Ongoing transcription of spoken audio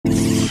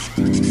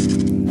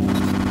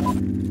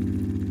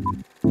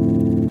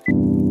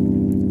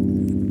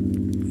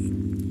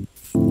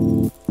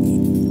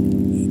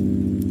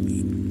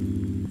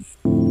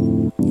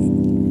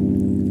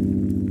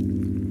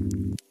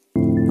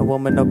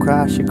moment, no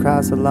cry, she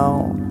cries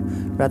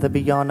alone. Rather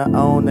be on her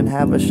own than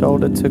have a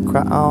shoulder to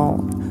cry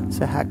on.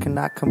 So how can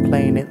I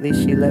complain? At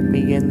least she let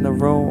me in the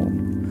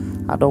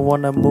room. I don't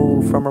wanna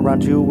move from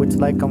around you, it's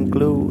like I'm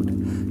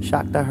glued.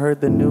 Shocked I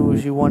heard the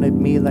news, you wanted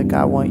me like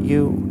I want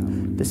you.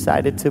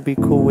 Decided to be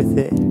cool with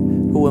it.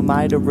 Who am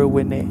I to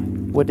ruin it?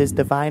 What is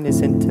divine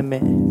is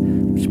intimate,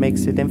 which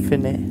makes it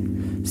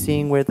infinite.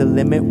 Seeing where the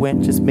limit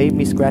went just made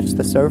me scratch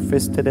the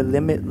surface to the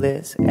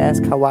limitless.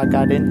 Ask how I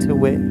got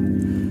into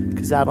it,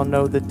 cause I don't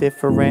know the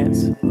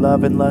difference.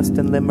 Love and lust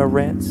and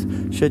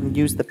limerence. Shouldn't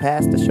use the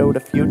past to show the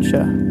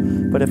future.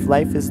 But if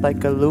life is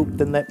like a loop,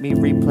 then let me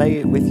replay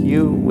it with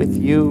you, with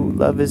you.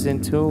 Love is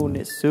in tune,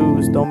 it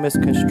soothes, don't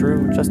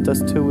misconstrue. Just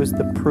us two is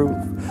the proof.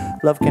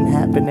 Love can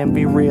happen and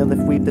be real if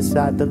we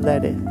decide to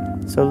let it.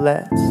 So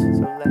let's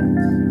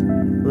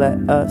let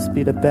us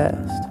be the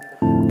best.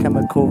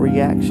 Chemical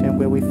reaction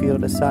where we feel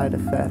the side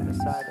effects.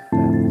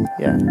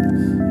 Yeah.